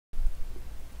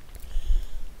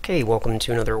Okay, welcome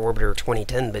to another Orbiter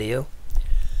 2010 video.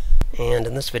 And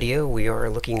in this video we are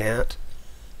looking at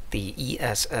the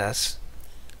ESS.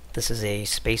 This is a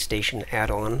space station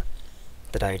add-on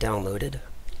that I downloaded,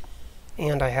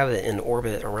 and I have it in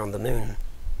orbit around the moon.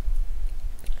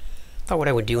 Thought what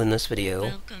I would do in this video...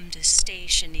 Welcome to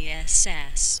Station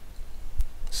ESS.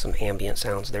 Some ambient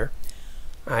sounds there.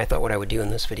 I thought what I would do in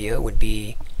this video would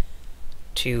be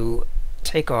to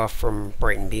take off from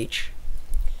Brighton Beach,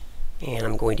 and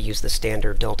I'm going to use the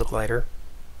standard Delta glider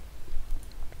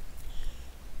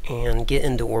and get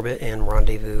into orbit and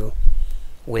rendezvous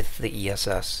with the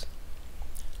ESS.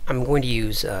 I'm going to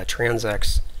use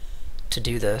TransX to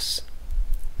do this,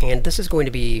 and this is going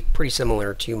to be pretty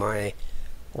similar to my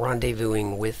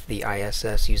rendezvousing with the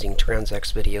ISS using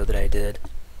TransX video that I did,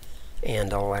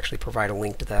 and I'll actually provide a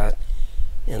link to that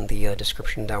in the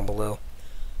description down below.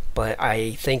 But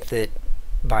I think that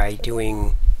by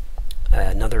doing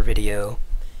another video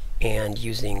and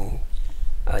using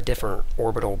a different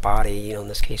orbital body, in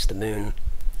this case the moon,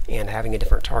 and having a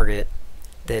different target,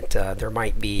 that there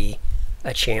might be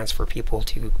a chance for people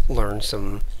to learn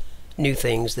some new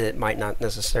things that might not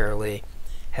necessarily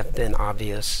have been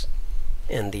obvious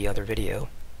in the other video.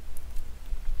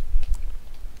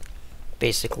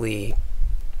 Basically,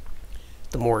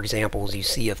 the more examples you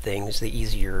see of things, the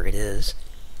easier it is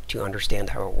to understand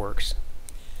how it works.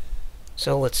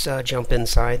 So let's jump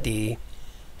inside the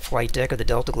flight deck of the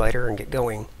Delta glider and get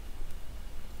going.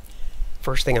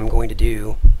 First thing I'm going to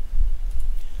do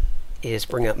is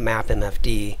bring up Map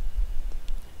MFD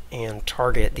and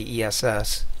target the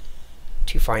ESS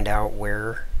to find out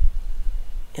where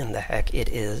in the heck it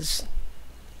is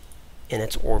in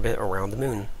its orbit around the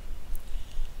moon.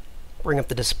 Bring up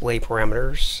the display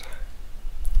parameters,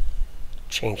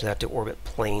 change that to orbit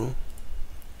plane,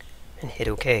 and hit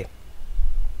OK.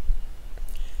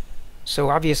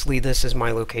 So obviously this is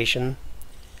my location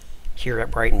here at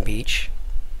Brighton Beach,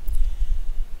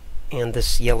 and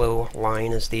this yellow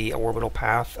line is the orbital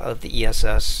path of the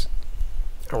ESS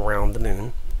around the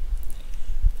moon.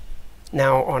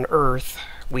 Now on Earth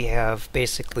we have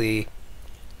basically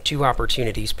 2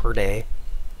 opportunities per day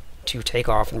to take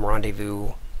off and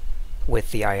rendezvous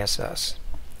with the ISS,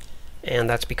 and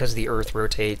that's because the Earth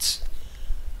rotates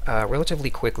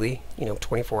relatively quickly,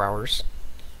 24 hours.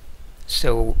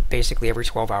 So basically every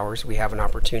 12 hours we have an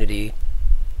opportunity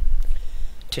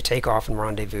to take off and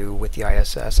rendezvous with the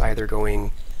ISS, either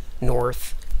going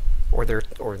north or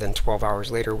then 12 hours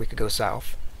later we could go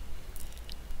south.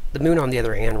 The moon, on the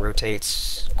other hand,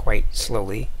 rotates quite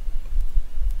slowly.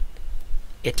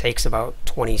 It takes about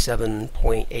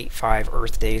 27.85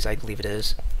 Earth days, I believe it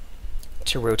is,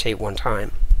 to rotate one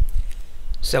time.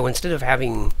 So instead of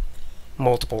having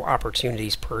multiple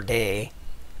opportunities per day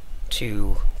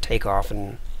to take off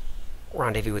and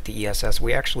rendezvous with the ESS,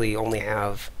 we actually only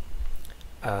have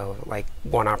like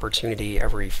one opportunity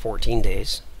every 14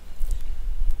 days.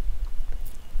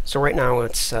 So right now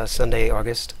it's Sunday,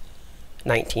 August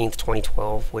 19th,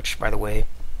 2012, which, by the way,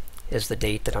 is the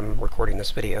date that I'm recording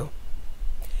this video.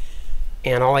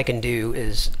 And all I can do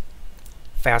is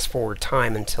fast forward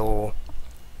time until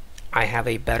I have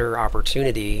a better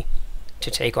opportunity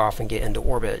to take off and get into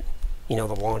orbit, the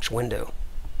launch window.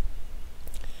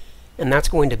 And that's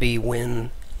going to be when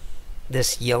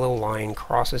this yellow line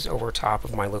crosses over top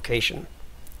of my location.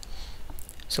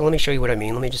 So let me show you what I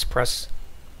mean. Let me just press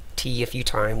T a few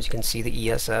times. You can see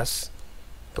the ESS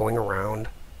going around.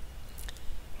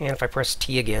 And if I press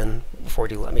T again, before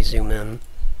you let me zoom in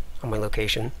on my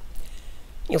location,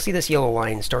 you'll see this yellow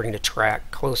line starting to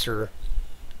track closer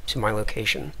to my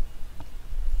location.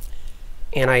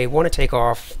 And I want to take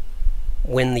off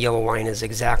when the yellow line is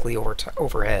exactly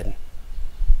overhead.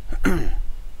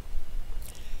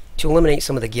 To eliminate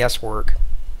some of the guesswork,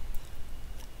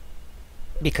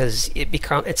 because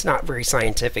it's not very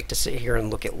scientific to sit here and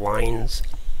look at lines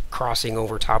crossing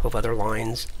over top of other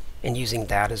lines and using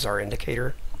that as our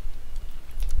indicator.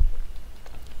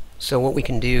 So what we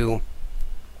can do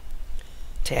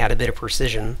to add a bit of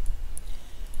precision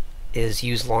is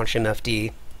use Launch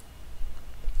MFD,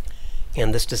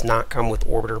 and this does not come with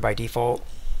Orbiter by default.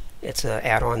 It's an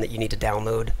add-on that you need to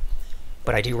download,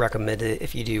 but I do recommend it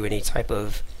if you do any type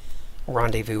of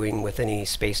rendezvousing with any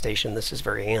space station. This is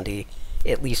very handy,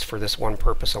 at least for this one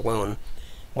purpose alone.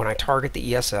 When I target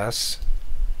the ESS,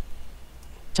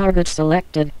 target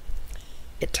selected,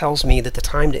 it tells me that the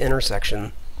time to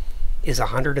intersection is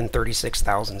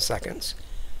 136,000 seconds.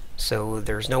 So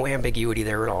there's no ambiguity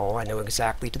there at all. I know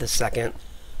exactly to the second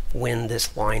when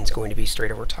this line's going to be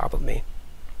straight over top of me.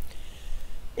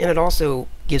 And it also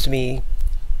gives me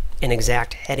an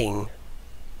exact heading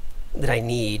that I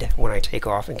need when I take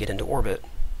off and get into orbit.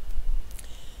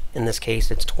 In this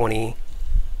case, it's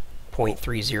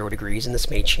 20.30 degrees, and this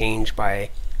may change by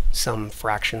some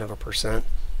fraction of a percent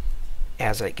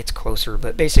as it gets closer,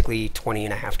 but basically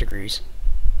 20.5 degrees.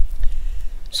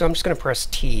 So I'm just going to press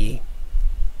T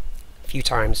a few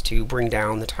times to bring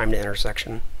down the time to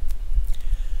intersection.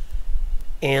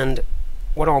 And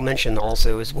what I'll mention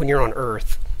also is when you're on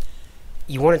Earth,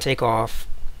 you want to take off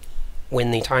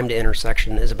when the time to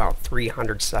intersection is about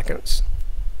 300 seconds.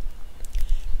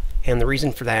 And the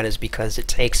reason for that is because it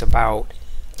takes about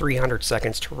 300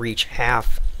 seconds to reach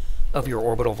half of your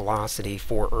orbital velocity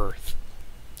for Earth.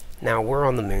 Now, we're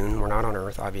on the Moon, we're not on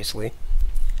Earth, obviously,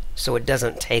 so it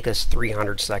doesn't take us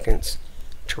 300 seconds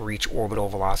to reach orbital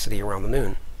velocity around the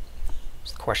Moon.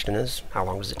 So the question is, how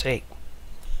long does it take?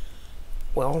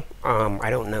 Well, I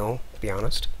don't know, to be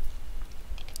honest.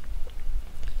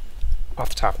 Off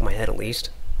the top of my head, at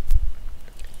least.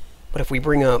 But if we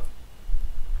bring up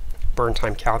burn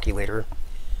time calculator,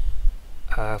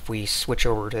 if we switch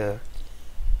over to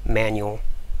manual,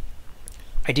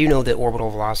 I do know that orbital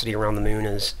velocity around the Moon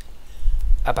is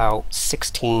about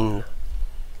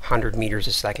 1,600 meters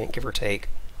a second, give or take.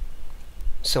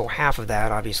 So half of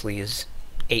that, obviously, is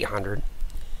 800.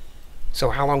 So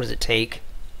how long does it take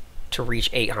to reach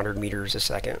 800 meters a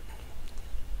second?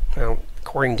 Well,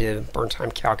 according to burn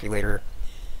time calculator,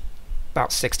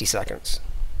 about 60 seconds.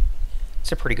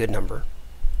 It's a pretty good number.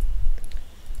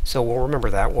 So we'll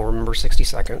remember that. We'll remember 60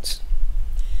 seconds.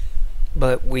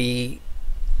 But we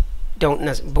don't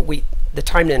necessarily, the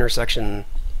time to intersection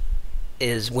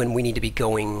is when we need to be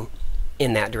going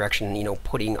in that direction, you know,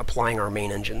 applying our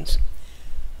main engines.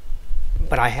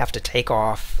 But I have to take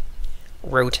off,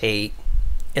 rotate,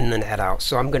 and then head out.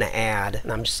 So I'm going to add,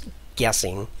 and I'm just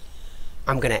guessing,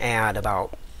 I'm going to add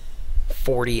about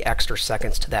 40 extra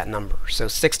seconds to that number. So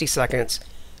 60 seconds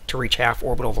to reach half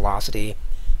orbital velocity,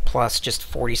 plus just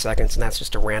 40 seconds, and that's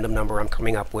just a random number I'm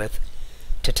coming up with,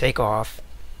 to take off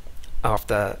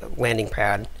the landing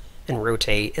pad and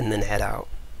rotate and then head out.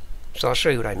 So I'll show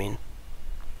you what I mean.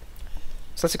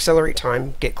 So let's accelerate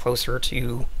time, get closer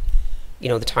to, you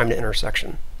know, the time to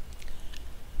intersection.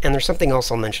 And there's something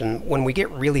else I'll mention. When we get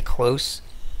really close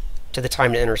to the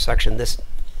time to intersection, this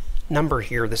number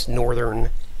here, this northern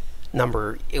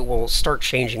number, it will start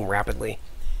changing rapidly.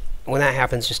 When that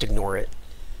happens, just ignore it.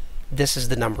 This is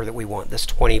the number that we want, this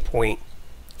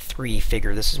 20.3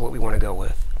 figure. This is what we want to go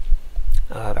with.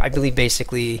 I believe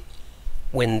basically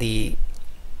when the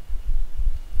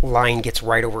line gets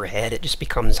right overhead, it just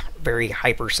becomes very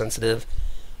hypersensitive,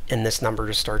 and this number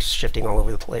just starts shifting all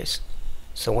over the place.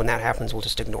 So when that happens, we'll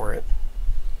just ignore it.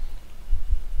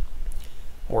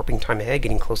 Warping time ahead,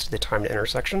 getting close to the time to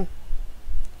intersection.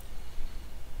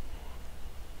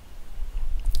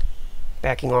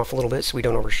 Backing off a little bit so we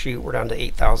don't overshoot. We're down to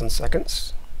 8,000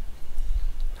 seconds.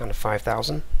 Down to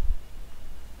 5,000.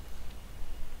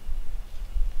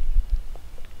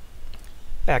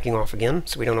 Backing off again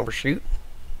so we don't overshoot.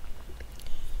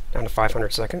 Down to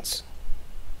 500 seconds.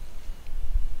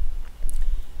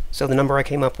 So the number I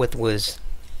came up with was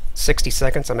 60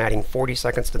 seconds. I'm adding 40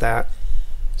 seconds to that.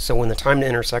 So when the time to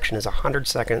intersection is 100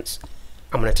 seconds,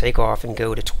 I'm going to take off and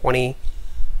go to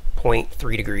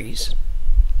 20.3 degrees.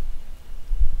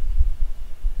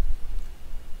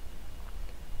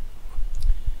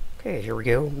 Okay, here we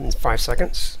go. In 5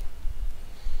 seconds.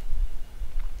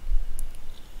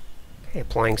 Okay,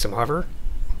 applying some hover.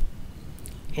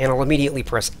 And I'll immediately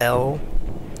press L.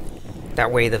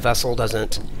 That way the vessel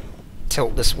doesn't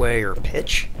tilt this way or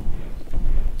pitch.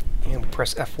 And we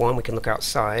press F1, we can look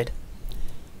outside.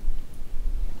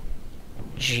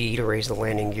 G to raise the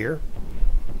landing gear.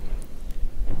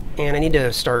 And I need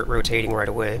to start rotating right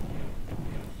away.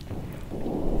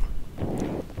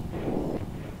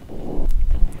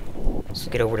 So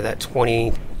get over to that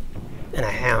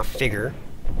 20.5 figure.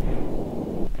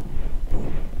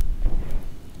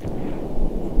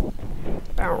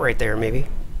 About right there, maybe.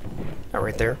 About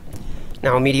right there.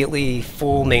 Now immediately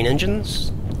full main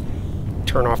engines.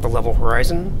 Turn off the level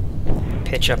horizon.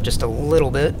 Pitch up just a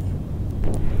little bit.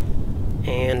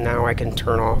 And now I can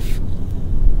turn off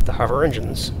the hover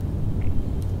engines.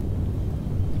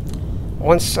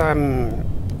 Once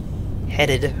I'm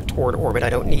headed toward orbit,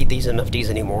 I don't need these MFDs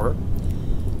anymore.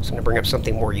 So I'm going to bring up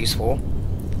something more useful.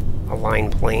 Align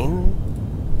plane.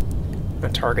 I'm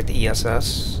going to target the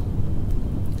ESS.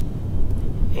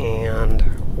 And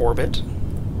orbit.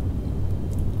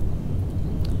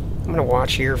 I'm going to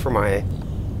watch here for my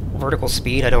vertical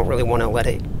speed. I don't really want to let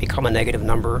it become a negative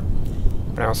number,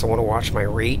 but I also want to watch my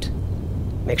rate.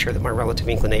 Make sure that my relative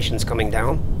inclination is coming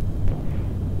down.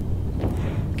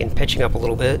 Again, pitching up a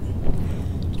little bit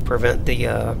to prevent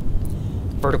the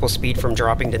vertical speed from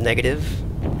dropping to negative.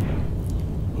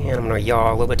 And I'm going to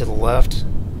yaw a little bit to the left.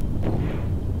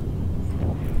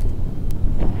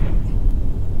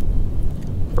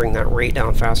 Bring that rate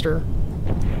down faster.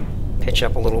 Pitch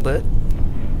up a little bit.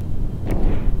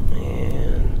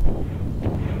 And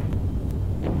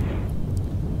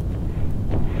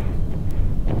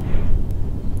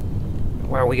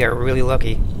wow, we got really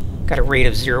lucky. Got a rate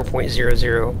of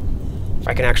 0.00. If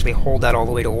I can actually hold that all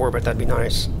the way to orbit, that'd be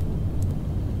nice.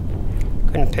 Go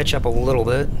ahead and pitch up a little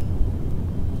bit.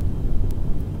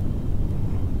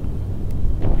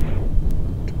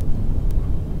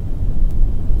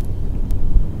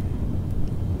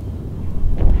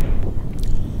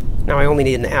 Now I only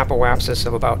need an apoapsis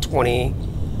of about 20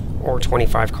 or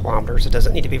 25 kilometers. It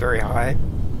doesn't need to be very high.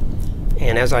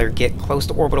 And as I get close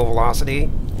to orbital velocity,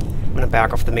 I'm going to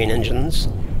back off the main engines.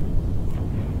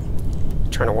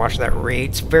 Trying to watch that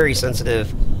rate. It's very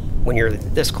sensitive when you're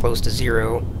this close to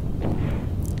zero.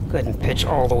 Go ahead and pitch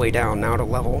all the way down now to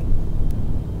level.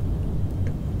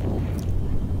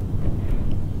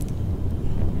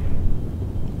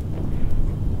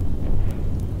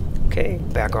 Okay,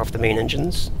 back off the main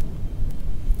engines.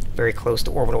 Very close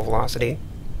to orbital velocity.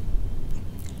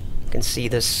 You can see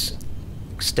this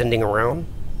extending around.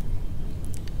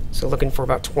 So looking for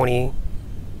about 20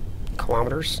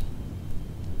 kilometers.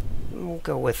 We'll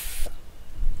go with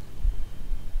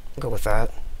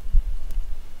that.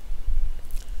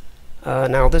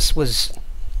 Now this was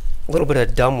a little bit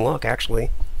of dumb luck, actually.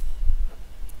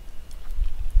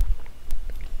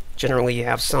 Generally you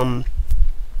have some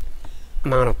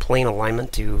amount of plane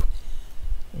alignment to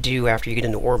do after you get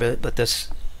into orbit, but this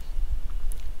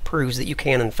proves that you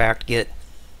can in fact get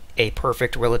a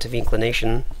perfect relative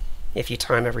inclination if you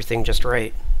time everything just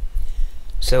right.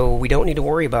 So we don't need to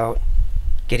worry about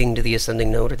getting to the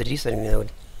ascending node or the descending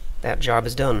node. That job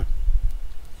is done.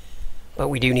 But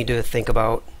we do need to think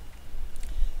about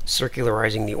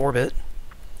circularizing the orbit,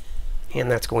 and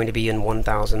that's going to be in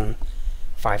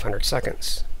 1,500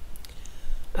 seconds.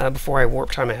 Before I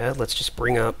warp time ahead, let's just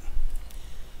bring up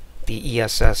the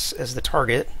ESS as the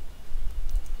target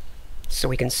so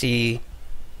we can see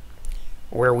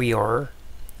where we are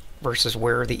versus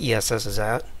where the ESS is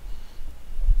at.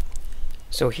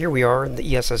 So here we are,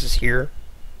 the ESS is here.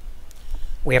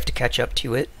 We have to catch up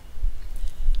to it.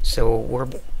 So we're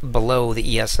below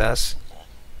the ESS.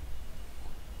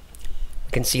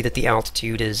 We can see that the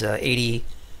altitude is 80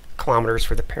 kilometers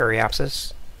for the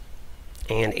periapsis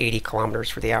and 80 kilometers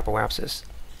for the apoapsis.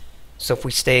 So if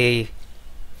we stay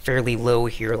fairly low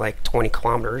here, like 20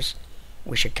 kilometers,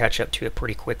 we should catch up to it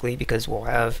pretty quickly because we'll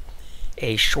have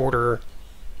a shorter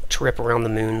trip around the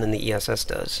moon than the ESS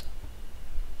does.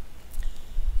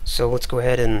 So let's go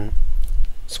ahead and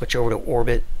switch over to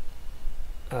orbit,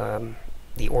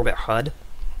 the orbit HUD.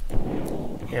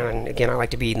 And again, I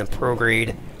like to be in the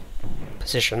prograde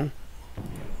position.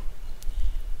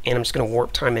 And I'm just going to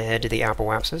warp time ahead to the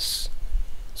apoapsis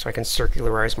so I can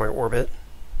circularize my orbit.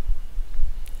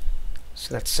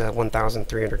 So that's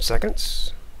 1,300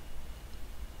 seconds.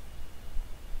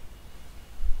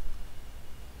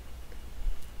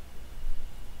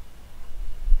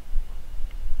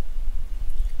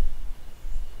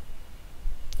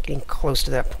 Getting close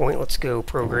to that point, let's go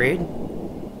prograde.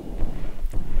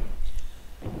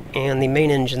 And the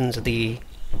main engines of the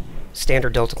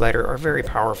standard Delta glider are very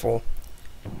powerful,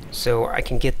 so I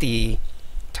can get the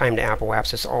time to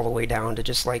apoapsis all the way down to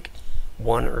just like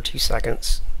 1 or 2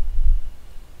 seconds.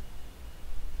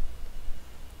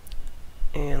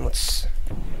 And let's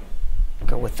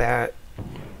go with that.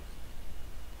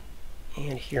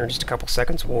 And here in just a couple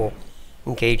seconds we'll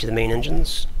engage the main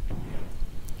engines.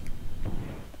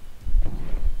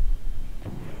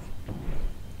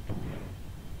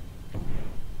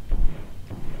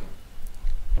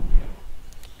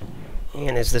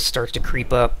 And as this starts to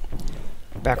creep up,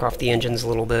 back off the engines a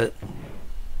little bit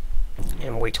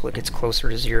and wait till it gets closer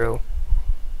to zero.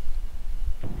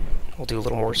 We'll do a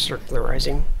little more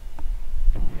circularizing.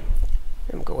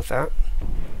 And we'll go with that.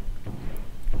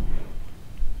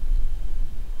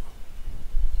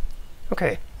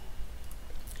 Okay.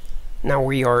 Now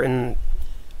we are in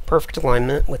perfect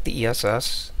alignment with the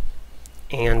ESS,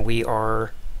 and we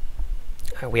have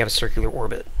a circular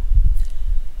orbit.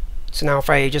 So now if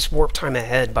I just warp time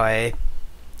ahead by,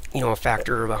 a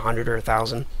factor of 100 or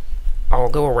 1,000, I'll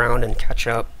go around and catch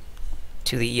up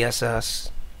to the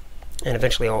ESS, and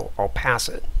eventually I'll pass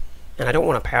it. And I don't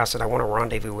want to pass it, I want to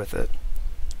rendezvous with it.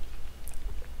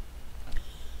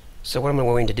 So what I'm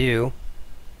going to do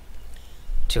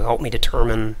to help me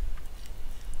determine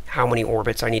how many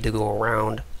orbits I need to go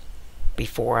around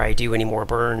before I do any more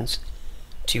burns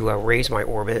to raise my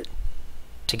orbit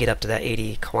to get up to that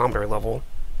 80-kilometer level.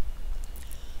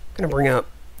 I'm going to bring up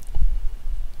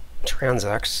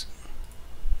TransX,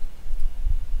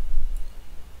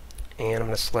 and I'm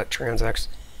going to select TransX.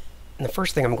 And the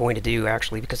first thing I'm going to do,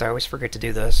 actually, because I always forget to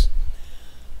do this,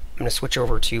 I'm going to switch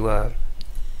over to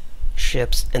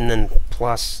ships and then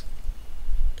plus,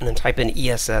 and then type in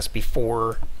ESS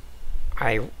before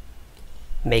I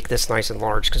make this nice and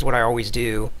large, because what I always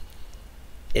do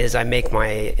is I make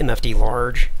my MFD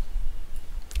large,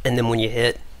 and then when you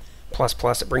hit plus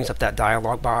plus, it brings up that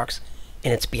dialog box,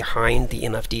 and it's behind the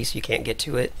MFD, so you can't get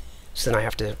to it. So then I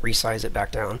have to resize it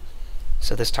back down.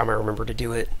 So this time I remember to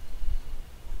do it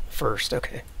first.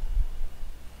 Okay.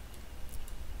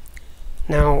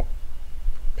 Now,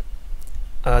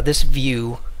 this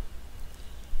view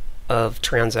of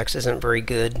TransX isn't very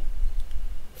good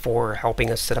for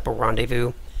helping us set up a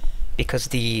rendezvous, because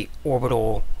the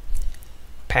orbital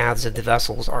paths of the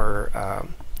vessels are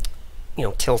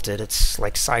tilted. It's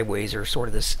like sideways, or sort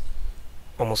of this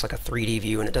almost like a 3D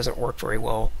view, and it doesn't work very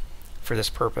well for this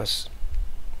purpose.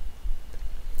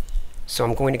 So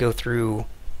I'm going to go through,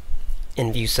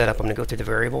 in view setup, I'm going to go through the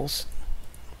variables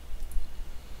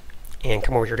and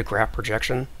come over here to graph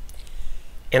projection,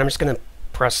 and I'm just going to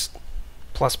press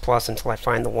plus plus until I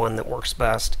find the one that works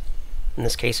best. In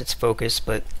this case it's focus,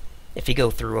 but if you go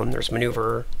through them, there's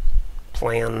maneuver,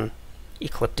 plan,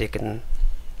 ecliptic, and in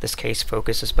this case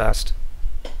focus is best.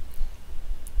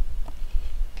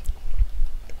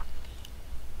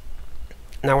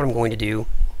 Now what I'm going to do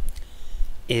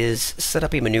is set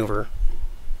up a maneuver.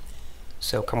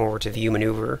 So come over to view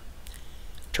maneuver,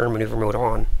 turn maneuver mode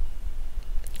on.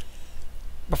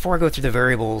 Before I go through the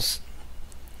variables,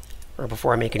 or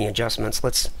before I make any adjustments,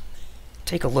 let's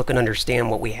take a look and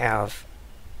understand what we have.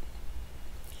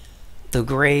 The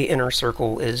gray inner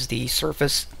circle is the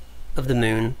surface of the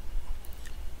moon.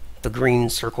 The green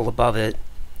circle above it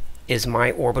is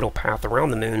my orbital path around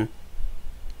the moon.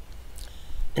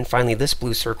 And finally, this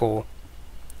blue circle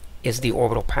is the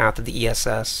orbital path of the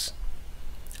ESS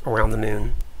around the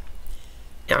moon.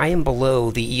 Now, I am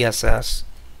below the ESS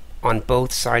on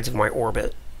both sides of my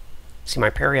orbit. See,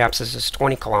 my periapsis is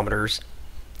 20 kilometers,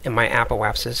 and my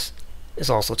apoapsis is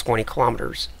also 20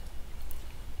 kilometers.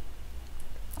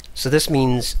 So this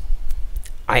means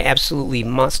I absolutely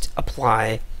must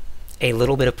apply a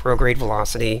little bit of prograde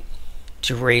velocity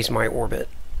to raise my orbit.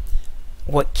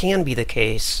 What can be the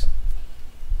case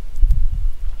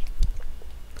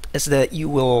is that you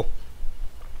will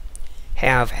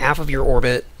have half of your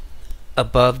orbit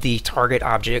above the target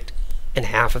object and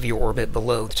half of your orbit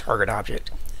below the target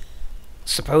object.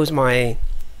 Suppose my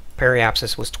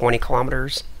periapsis was 20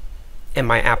 kilometers and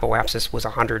my apoapsis was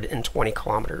 120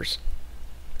 kilometers.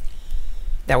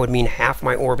 That would mean half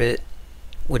my orbit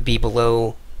would be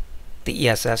below the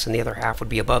ESS and the other half would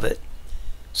be above it.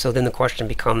 So then the question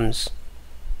becomes,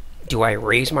 do I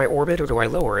raise my orbit or do I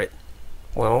lower it?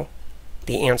 Well,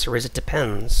 the answer is it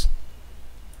depends.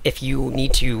 If you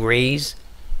need to raise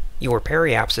your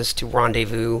periapsis to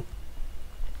rendezvous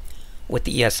with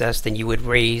the ESS, then you would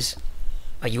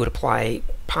apply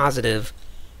positive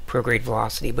prograde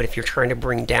velocity. But if you're trying to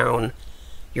bring down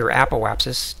your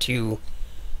apoapsis to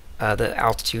the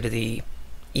altitude of the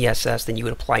ESS, then you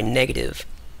would apply negative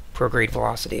prograde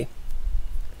velocity.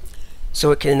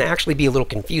 So it can actually be a little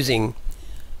confusing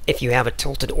if you have a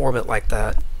tilted orbit like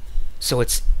that. So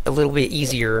it's a little bit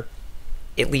easier,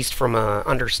 at least from an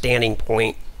understanding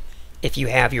point, if you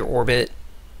have your orbit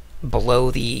below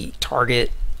the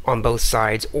target on both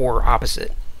sides, or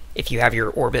opposite. If you have your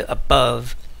orbit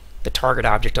above the target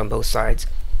object on both sides.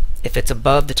 If it's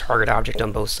above the target object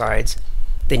on both sides,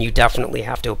 then you definitely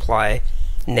have to apply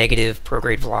negative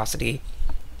prograde velocity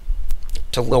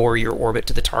to lower your orbit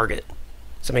to the target.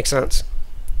 Does that make sense?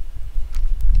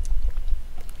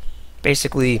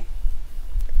 Basically,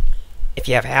 if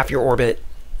you have half your orbit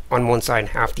on one side and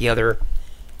half the other,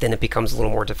 then it becomes a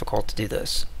little more difficult to do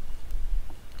this.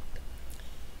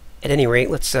 At any rate,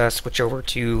 let's switch over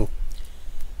to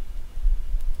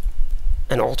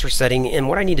an alter setting, and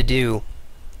what I need to do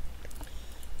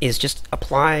is just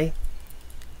apply,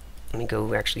 let me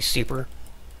go actually super,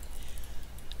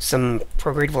 some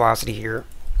prograde velocity here,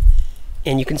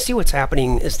 and you can see what's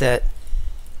happening is that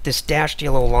this dashed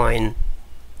yellow line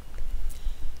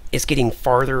is getting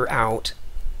farther out,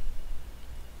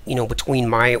 between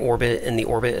my orbit and the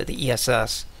orbit of the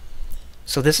ESS.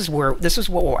 So this is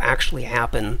what will actually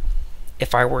happen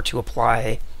if I were to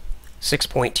apply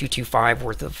 6.225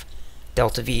 worth of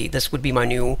delta V. This would be my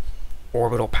new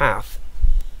orbital path.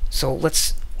 So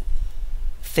let's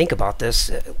think about this.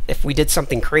 If we did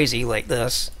something crazy like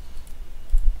this,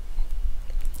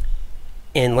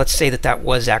 and let's say that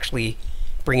was actually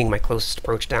bringing my closest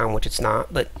approach down, which it's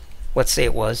not, but let's say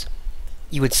it was,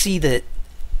 you would see that,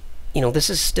 you know, this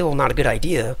is still not a good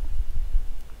idea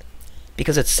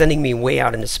because it's sending me way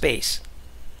out into space.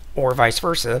 Or vice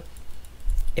versa,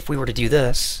 if we were to do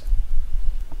this,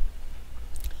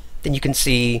 then you can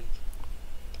see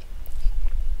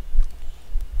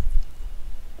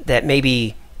that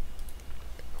maybe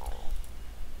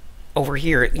over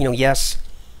here, you know, yes,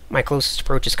 my closest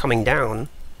approach is coming down,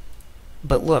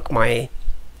 but look, my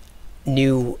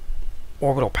new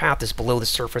orbital path is below the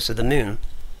surface of the moon.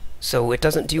 So it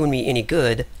doesn't do me any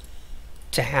good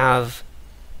to have,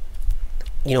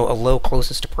 you know, a low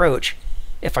closest approach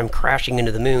if I'm crashing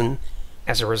into the moon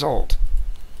as a result.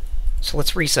 So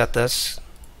let's reset this.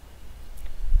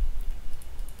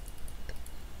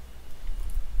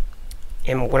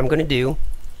 And what I'm going to do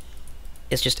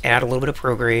is just add a little bit of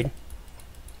prograde.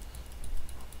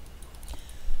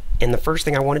 And the first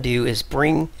thing I want to do is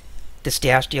bring this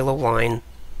dashed yellow line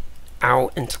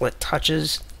out until it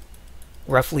touches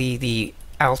roughly the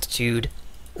altitude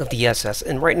of the ESS.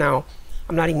 And right now,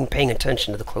 I'm not even paying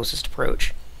attention to the closest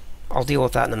approach. I'll deal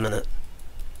with that in a minute.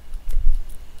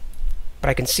 But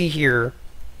I can see here,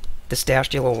 this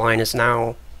dashed yellow line is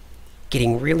now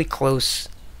getting really close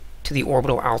to the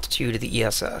orbital altitude of the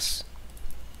ESS.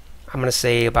 I'm going to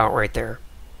say about right there.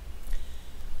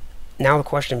 Now the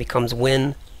question becomes,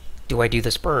 when do I do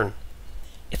this burn?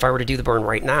 If I were to do the burn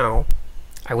right now,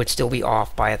 I would still be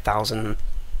off by 1,000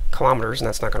 kilometers, and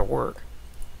that's not going to work.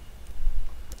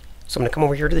 So I'm going to come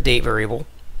over here to the date variable,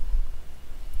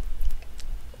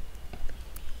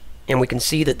 and we can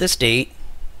see that this date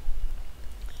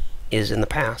is in the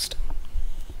past,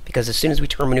 because as soon as we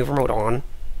turn maneuver mode on,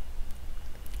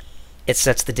 it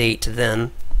sets the date to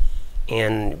then,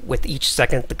 and with each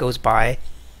second that goes by,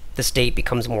 this date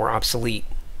becomes more obsolete.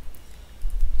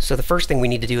 So the first thing we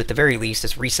need to do at the very least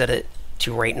is reset it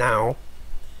to right now,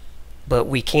 but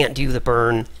we can't do the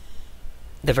burn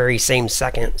the very same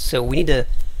second, so we need to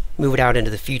move it out into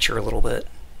the future a little bit.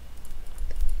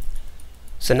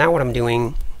 So now what I'm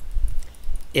doing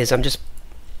is I'm just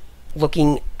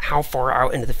looking how far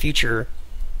out into the future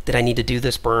that I need to do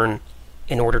this burn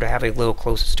in order to have a low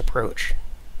closest approach.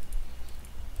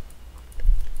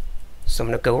 So I'm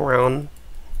going to go around,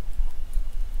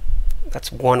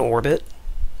 that's one orbit.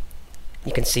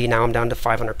 You can see now I'm down to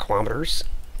 500 kilometers.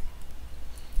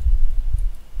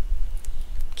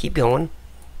 Keep going.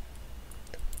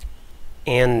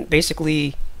 And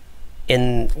basically,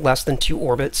 in less than 2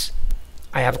 orbits,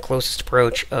 I have a closest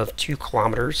approach of 2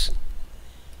 kilometers.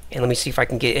 And let me see if I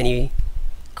can get any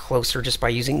closer just by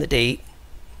using the date.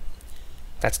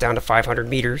 That's down to 500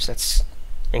 meters. That's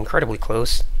incredibly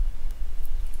close.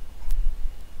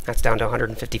 That's down to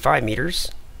 155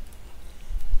 meters.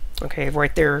 Okay,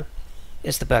 right there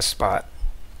is the best spot.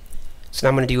 So now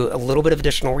I'm going to do a little bit of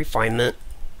additional refinement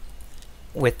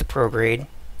with the prograde.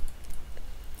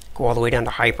 Go all the way down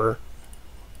to hyper.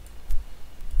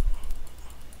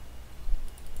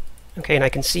 Okay, and I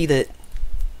can see that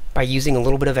by using a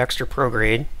little bit of extra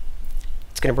prograde,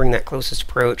 it's going to bring that closest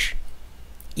approach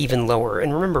even lower.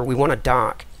 And remember, we want to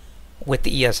dock with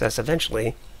the ESS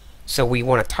eventually, so we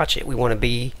want to touch it. We want to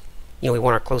be, you know, we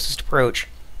want our closest approach,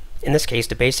 in this case,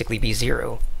 to basically be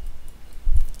 0.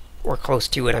 Or close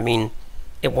to it. I mean,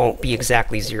 it won't be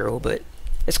exactly 0, but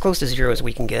as close to 0 as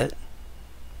we can get.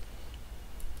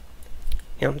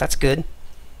 You know, that's good.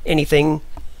 Anything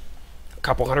a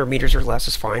couple hundred meters or less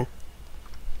is fine.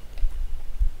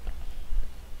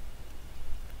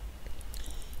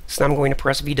 So now I'm going to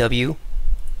press VW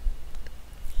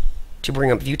to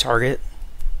bring up view target.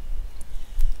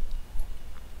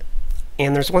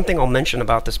 And there's one thing I'll mention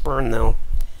about this burn though,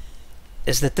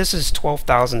 is that this is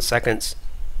 12,000 seconds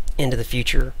into the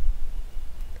future.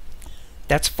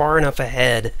 That's far enough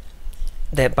ahead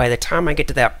that by the time I get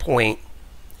to that point,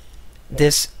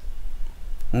 this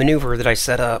maneuver that I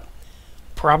set up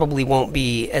probably won't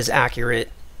be as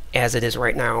accurate as it is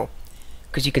right now,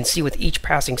 because you can see with each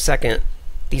passing second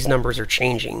these numbers are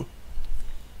changing.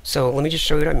 So let me just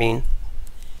show you what I mean.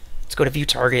 Let's go to view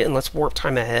target and let's warp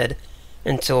time ahead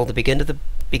until the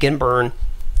begin burn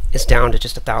is down to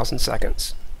just 1,000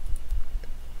 seconds.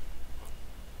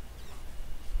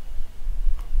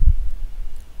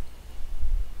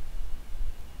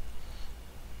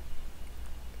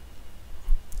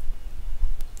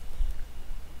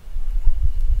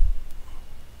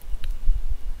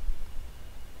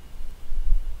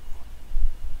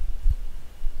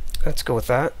 Let's go with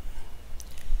that.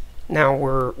 Now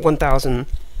we're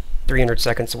 1,300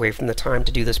 seconds away from the time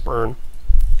to do this burn.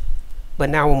 But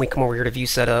now when we come over here to view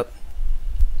setup,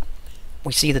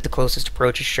 we see that the closest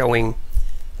approach is showing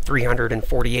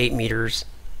 348 meters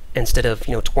instead of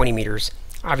 20 meters.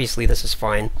 Obviously this is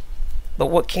fine, but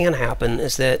what can happen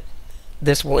is that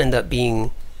this will end up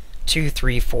being 2,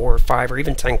 3, 4, 5, or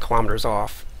even 10 kilometers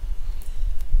off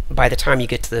by the time you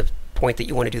get to the point that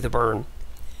you want to do the burn.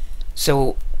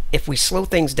 So if we slow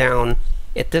things down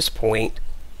at this point,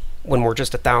 when we're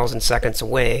just 1,000 seconds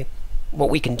away, what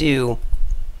we can do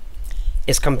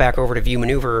is come back over to View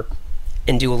Maneuver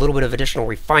and do a little bit of additional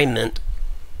refinement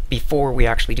before we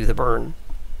actually do the burn.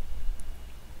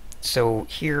 So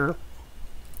here,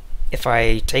 if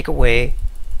I take away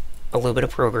a little bit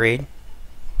of prograde, you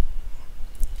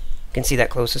can see that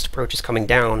closest approach is coming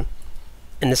down,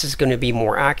 and this is going to be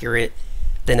more accurate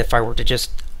than if I were to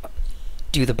just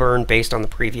do the burn based on the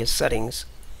previous settings.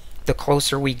 The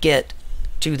closer we get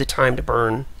to the time to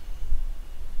burn,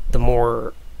 the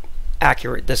more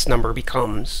accurate this number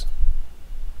becomes.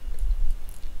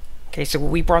 Okay, so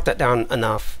we brought that down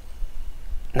enough.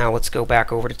 Now let's go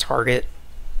back over to target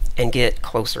and get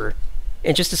closer.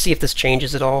 And just to see if this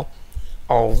changes at all,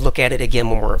 I'll look at it again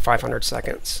when we're at 500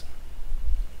 seconds.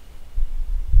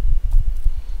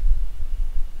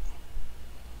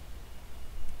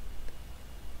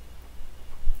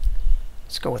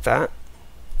 Let's go with that.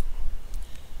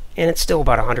 And it's still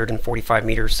about 145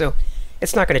 meters, so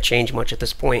it's not going to change much at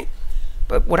this point.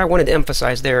 But what I wanted to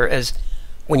emphasize there is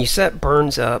when you set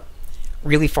burns up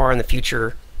really far in the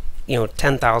future,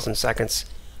 10,000 seconds,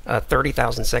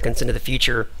 30,000 seconds into the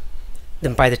future,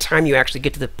 then by the time you actually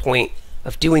get to the point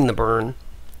of doing the burn,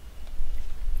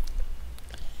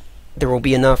 there will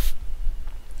be enough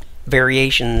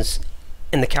variations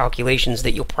in the calculations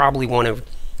that you'll probably want to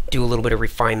do a little bit of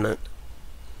refinement.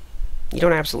 You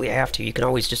don't absolutely have to. You can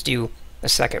always just do a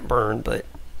second burn, but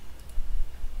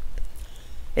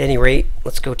at any rate,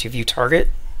 let's go to View Target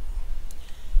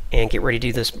and get ready to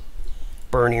do this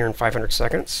burn here in 500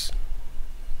 seconds.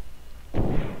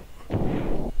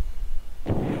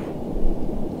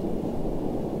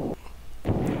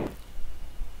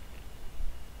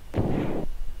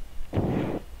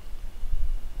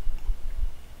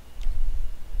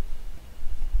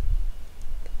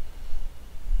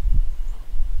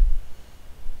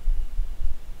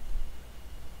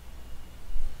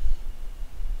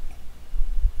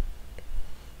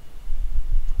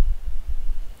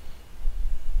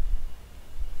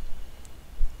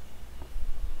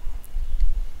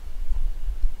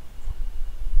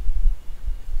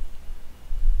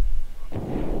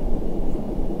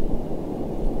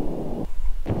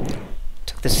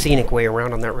 The scenic way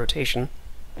around on that rotation.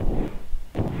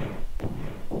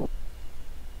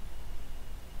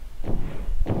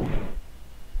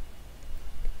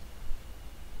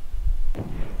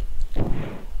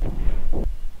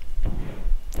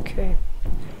 Okay,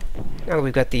 now that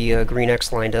we've got the green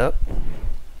X lined up,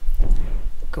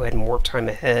 go ahead and warp time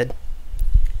ahead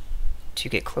to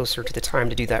get closer to the time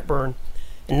to do that burn.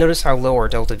 And notice how low our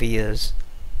delta V is.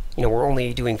 We're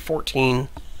only doing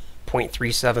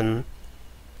 14.37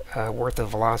 worth of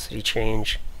velocity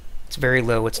change. It's very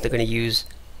low. It's going to use,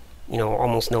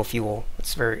 almost no fuel.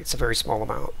 It's a very small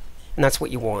amount, and that's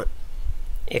what you want.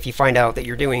 If you find out that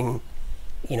you're doing,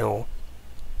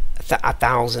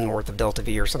 1,000 worth of delta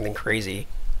V or something crazy,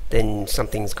 then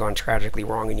something's gone tragically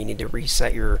wrong, and you need to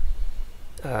reset your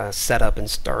setup and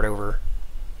start over.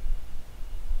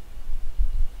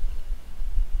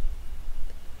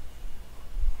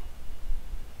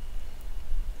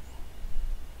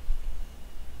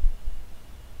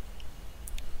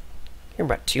 We're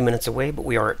about 2 minutes away, but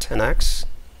we are at 10x,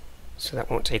 so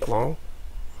that won't take long.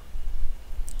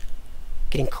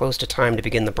 Getting close to time to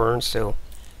begin the burn, so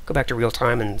go back to real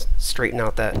time and straighten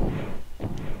out that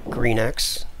green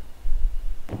X.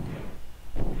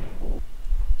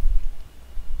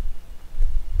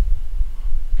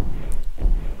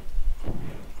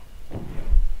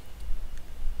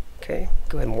 Okay,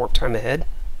 go ahead and warp time ahead.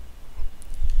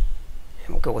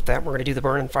 And we'll go with that. We're going to do the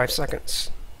burn in 5 seconds.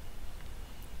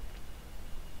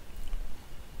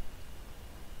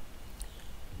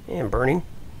 And burning.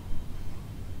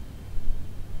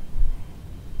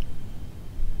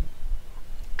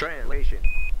 Translation.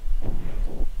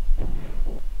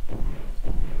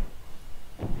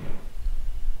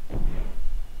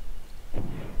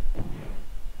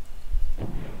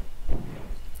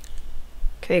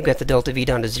 Okay, we've got the delta V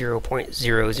down to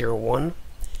 0.001.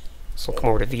 So we'll come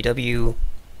over to VW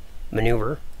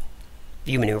maneuver,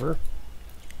 view maneuver,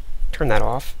 turn that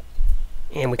off,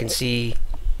 and we can see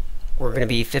we're going to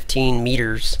be 15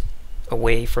 meters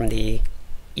away from the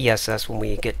ESS when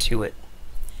we get to it.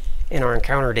 And our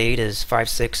encounter date is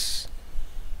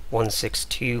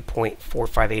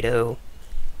 56162.4580.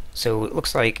 So it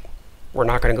looks like we're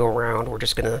not going to go around. We're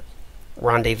just going to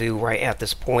rendezvous right at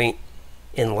this point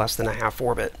in less than a half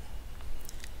orbit.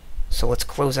 So let's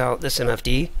close out this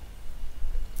MFD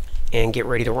and get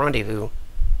ready to rendezvous.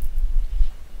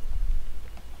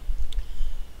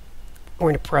 I'm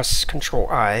going to press Control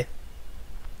I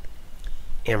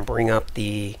and bring up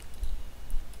the,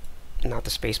 not the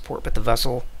spaceport, but the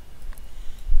vessel.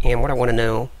 And what I want to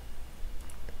know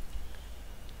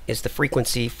is the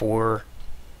frequency for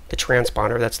the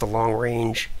transponder. That's the long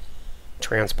range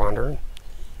transponder.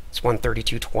 It's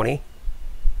 132.20.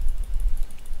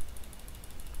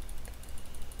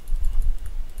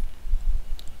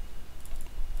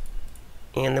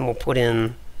 And then we'll put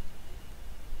in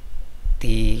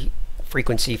the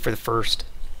frequency for the first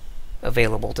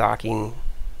available docking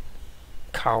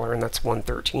collar, and that's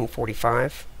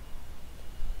 113.45.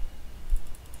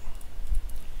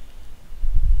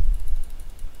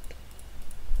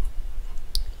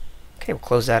 Okay, we'll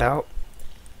close that out,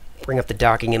 bring up the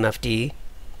docking MFD,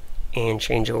 and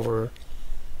change over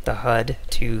the HUD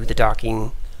to the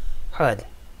docking HUD.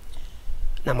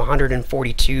 Now I'm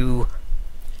 142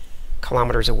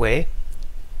 kilometers away,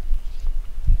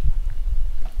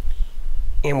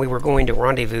 and we were going to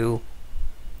rendezvous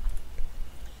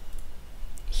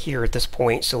here at this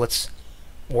point, so let's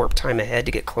warp time ahead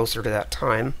to get closer to that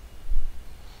time.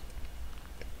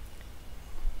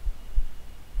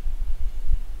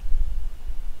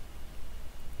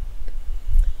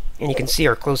 And you can see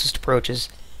our closest approach is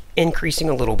increasing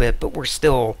a little bit, but we're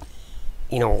still,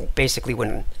 you know, basically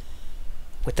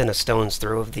within a stone's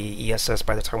throw of the ESS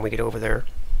by the time we get over there.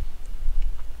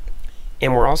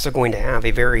 And we're also going to have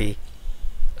a very,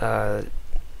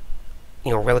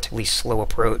 relatively slow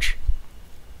approach.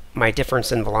 My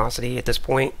difference in velocity at this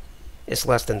point is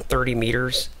less than 30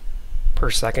 meters per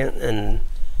second, and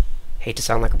hate to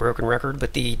sound like a broken record,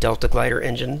 but the Delta Glider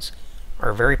engines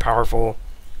are very powerful,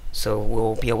 so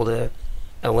we'll be able to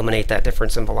eliminate that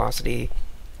difference in velocity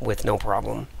with no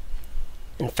problem.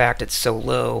 In fact, it's so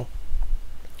low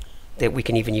that we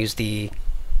can even use the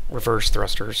reverse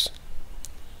thrusters,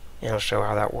 and I'll show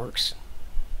how that works.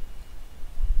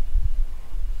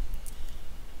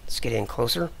 Let's get in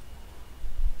closer.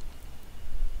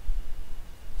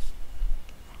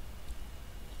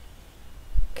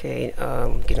 Okay,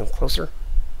 get in closer.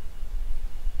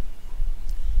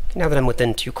 Now that I'm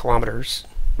within 2 kilometers,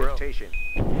 Rotation.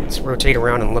 let's rotate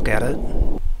around and look at it.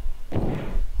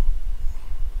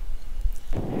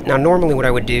 Now normally what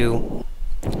I would do,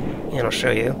 and I'll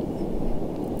show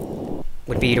you,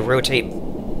 would be to rotate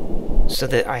so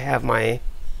that I have my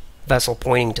vessel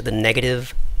pointing to the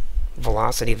negative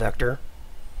velocity vector.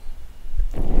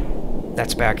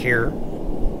 That's back here.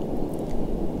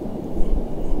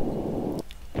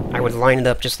 I would line it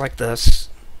up just like this,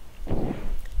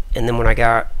 and then when I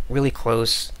got really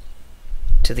close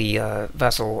to the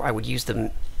vessel, I would use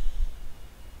the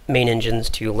main engines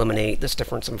to eliminate this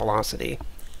difference in velocity.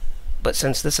 But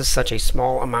since this is such a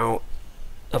small amount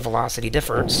of velocity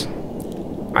difference,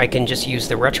 I can just use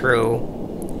the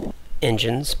retro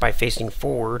engines by facing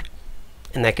forward,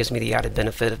 and that gives me the added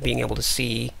benefit of being able to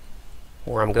see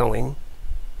where I'm going.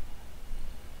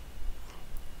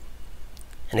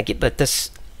 But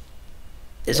this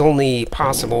is only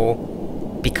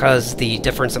possible because the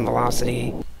difference in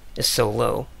velocity is so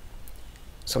low.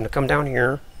 So I'm going to come down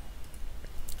here,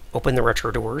 open the retro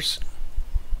doors,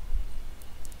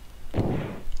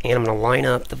 and I'm going to line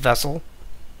up the vessel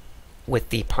with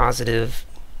the positive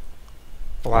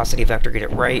velocity vector, get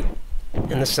it right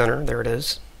in the center. There it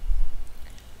is.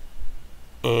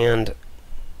 And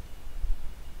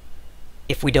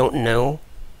if we don't know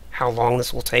how long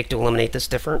this will take to eliminate this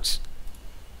difference,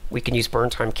 we can use burn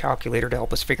time calculator to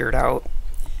help us figure it out.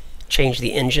 Change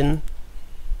the engine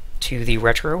to the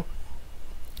retro,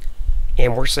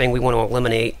 and we're saying we want to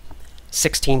eliminate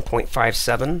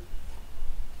 16.57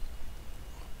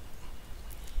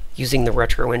 using the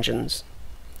retro engines.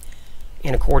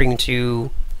 And according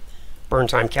to burn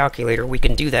time calculator, we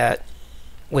can do that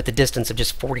with a distance of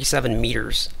just 47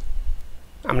 meters.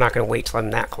 I'm not going to wait till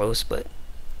I'm that close, but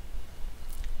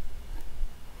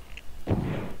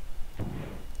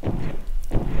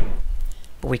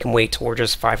we can wait till we're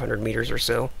just 500 meters or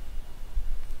so.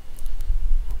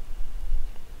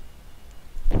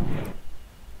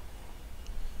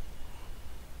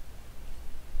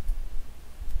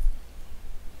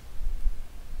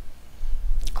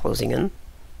 Closing in.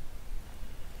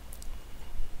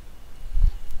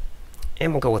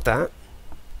 And we'll go with that.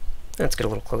 Let's get a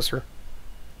little closer.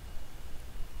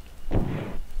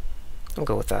 I'll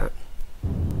go with that.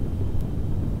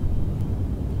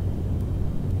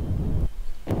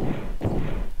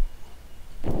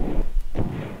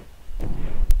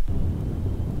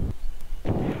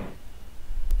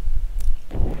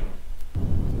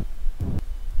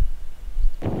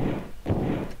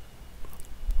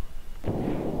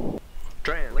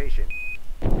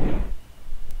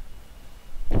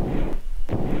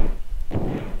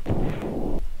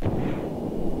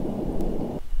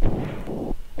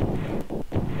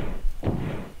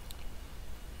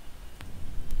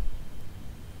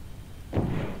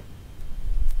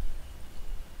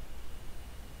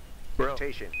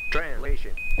 Rotation.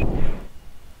 Translation.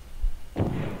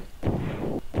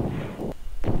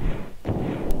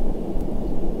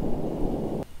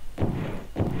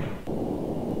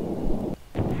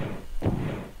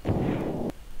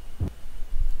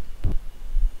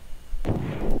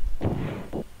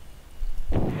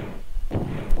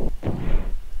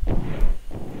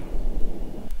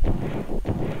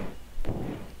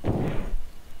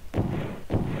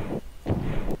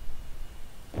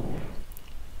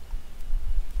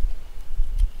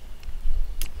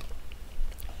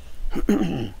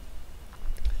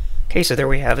 Okay, so there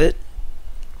we have it.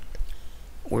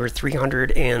 We're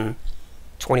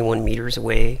 321 meters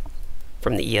away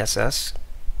from the ESS,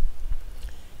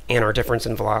 and our difference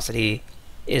in velocity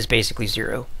is basically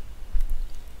 0.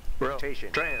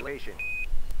 Rotation. Translation.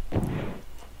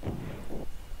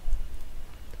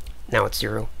 Now it's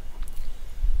 0.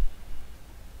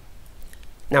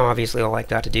 Now obviously all I've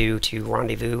got to do to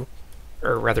rendezvous,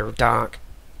 or rather dock,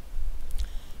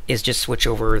 is just switch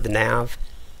over the nav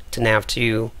to nav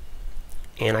 2,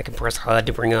 and I can press HUD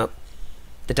to bring up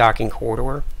the docking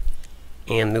corridor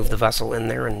and move the vessel in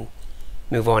there and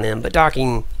move on in. But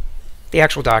docking, the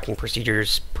actual docking procedure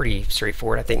is pretty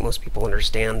straightforward. I think most people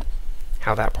understand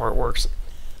how that part works.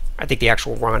 I think the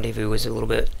actual rendezvous is a little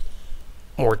bit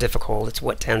more difficult. It's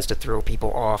what tends to throw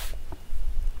people off.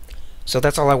 So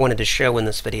that's all I wanted to show in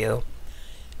this video.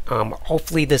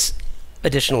 Hopefully this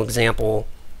additional example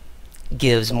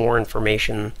gives more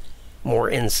information, more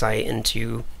insight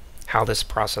into how this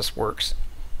process works.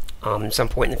 At some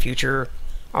point in the future,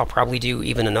 I'll probably do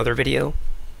even another video,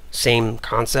 same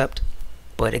concept,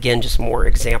 but again, just more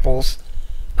examples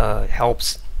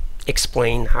helps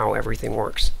explain how everything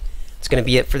works. It's going to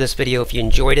be it for this video. If you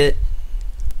enjoyed it,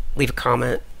 leave a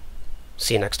comment.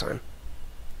 See you next time.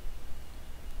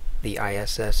 The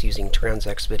ISS using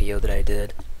TransX video that I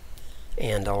did,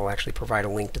 and I'll actually provide a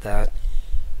link to that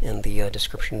in the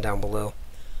description down below.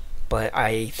 But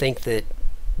I think that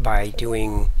by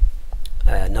doing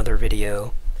another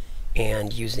video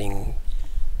and using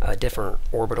a different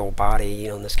orbital body,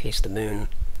 in this case the moon,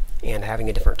 and having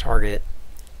a different target,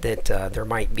 that there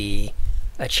might be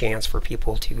a chance for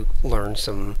people to learn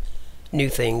some new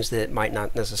things that might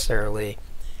not necessarily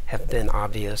have been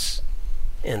obvious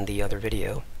in the other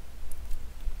video.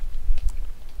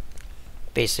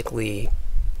 Basically,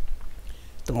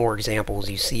 the more examples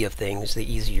you see of things,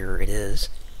 the easier it is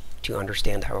to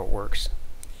understand how it works.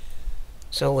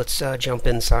 So let's jump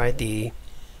inside the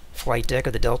flight deck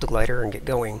of the Delta glider and get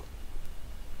going.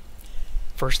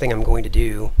 First thing I'm going to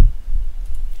do...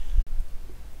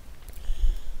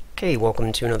 Okay,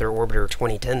 welcome to another Orbiter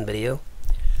 2010 video.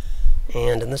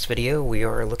 And in this video we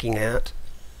are looking at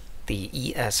the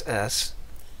ESS.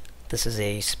 This is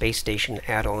a space station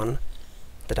add-on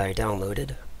that I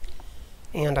downloaded,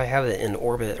 and I have it in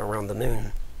orbit around the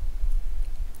moon.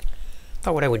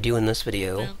 Thought what I would do in this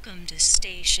video... Welcome to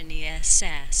Station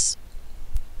ESS.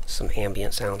 Some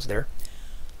ambient sounds there.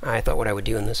 I thought what I would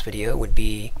do in this video would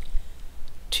be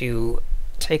to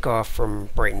take off from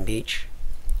Brighton Beach,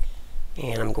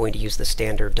 and I'm going to use the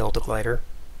standard Delta glider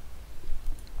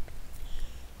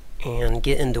and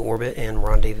get into orbit and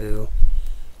rendezvous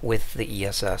with the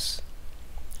ESS.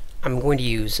 I'm going to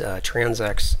use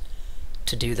TransX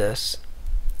to do this,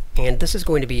 and this is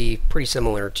going to be pretty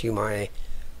similar to my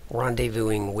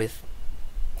rendezvousing with,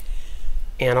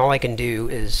 and all I can do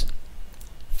is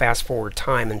fast forward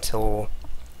time until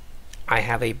I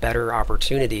have a better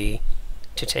opportunity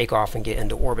to take off and get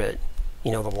into orbit,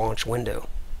 the launch window.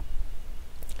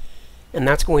 And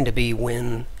that's going to be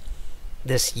when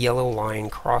this yellow line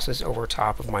crosses over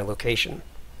top of my location.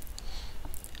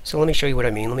 So let me show you what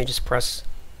I mean. Let me just press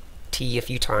T a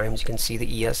few times. You can see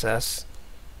the ESS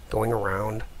going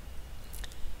around.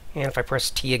 And if I press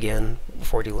T again,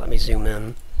 before I do, let me zoom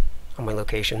in on my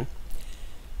location.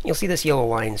 You'll see this yellow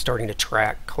line starting to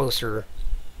track closer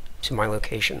to my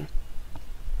location.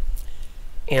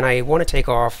 And I want to take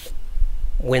off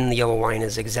when the yellow line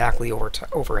is exactly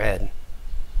overhead.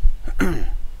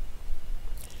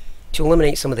 To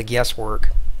eliminate some of the guesswork,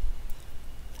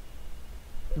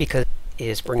 because it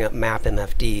is bring up map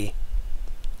MFD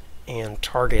and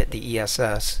target the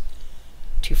ESS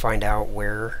to find out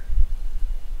where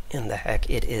in the heck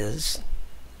it is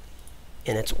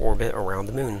in its orbit around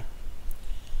the moon.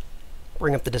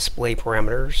 Bring up the display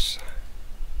parameters,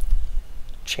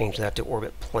 change that to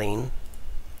orbit plane,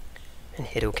 and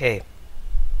hit OK.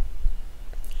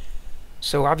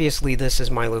 So obviously this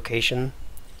is my location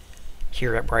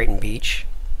here at Brighton Beach,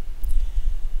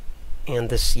 and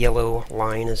this yellow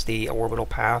line is the orbital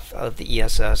path of the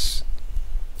ESS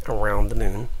around the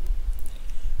moon.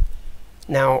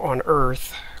 Now on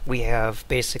Earth, we have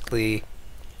basically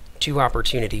 2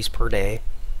 opportunities per day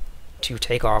to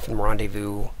take off and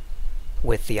rendezvous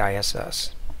with the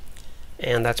ISS.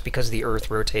 And that's because the Earth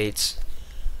rotates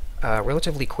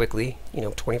relatively quickly,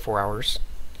 24 hours.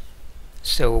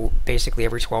 So basically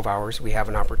every 12 hours we have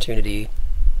an opportunity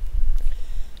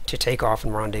to take off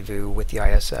and rendezvous with the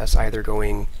ISS, either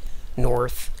going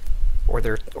north or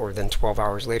then 12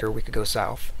 hours later we could go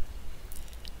south.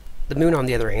 The Moon, on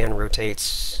the other hand,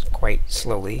 rotates quite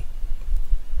slowly.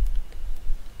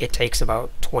 It takes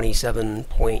about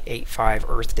 27.85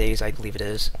 Earth days, I believe it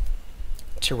is,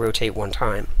 to rotate one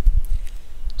time.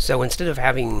 So instead of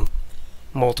having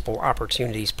multiple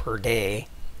opportunities per day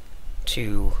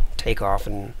to take off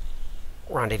and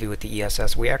rendezvous with the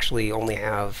ESS, we actually only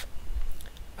have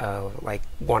like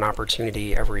one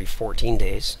opportunity every 14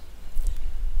 days.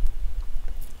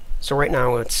 So right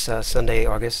now it's Sunday,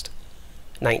 August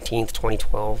 19th,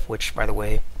 2012, which, by the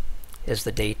way, is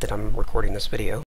the date that I'm recording this video.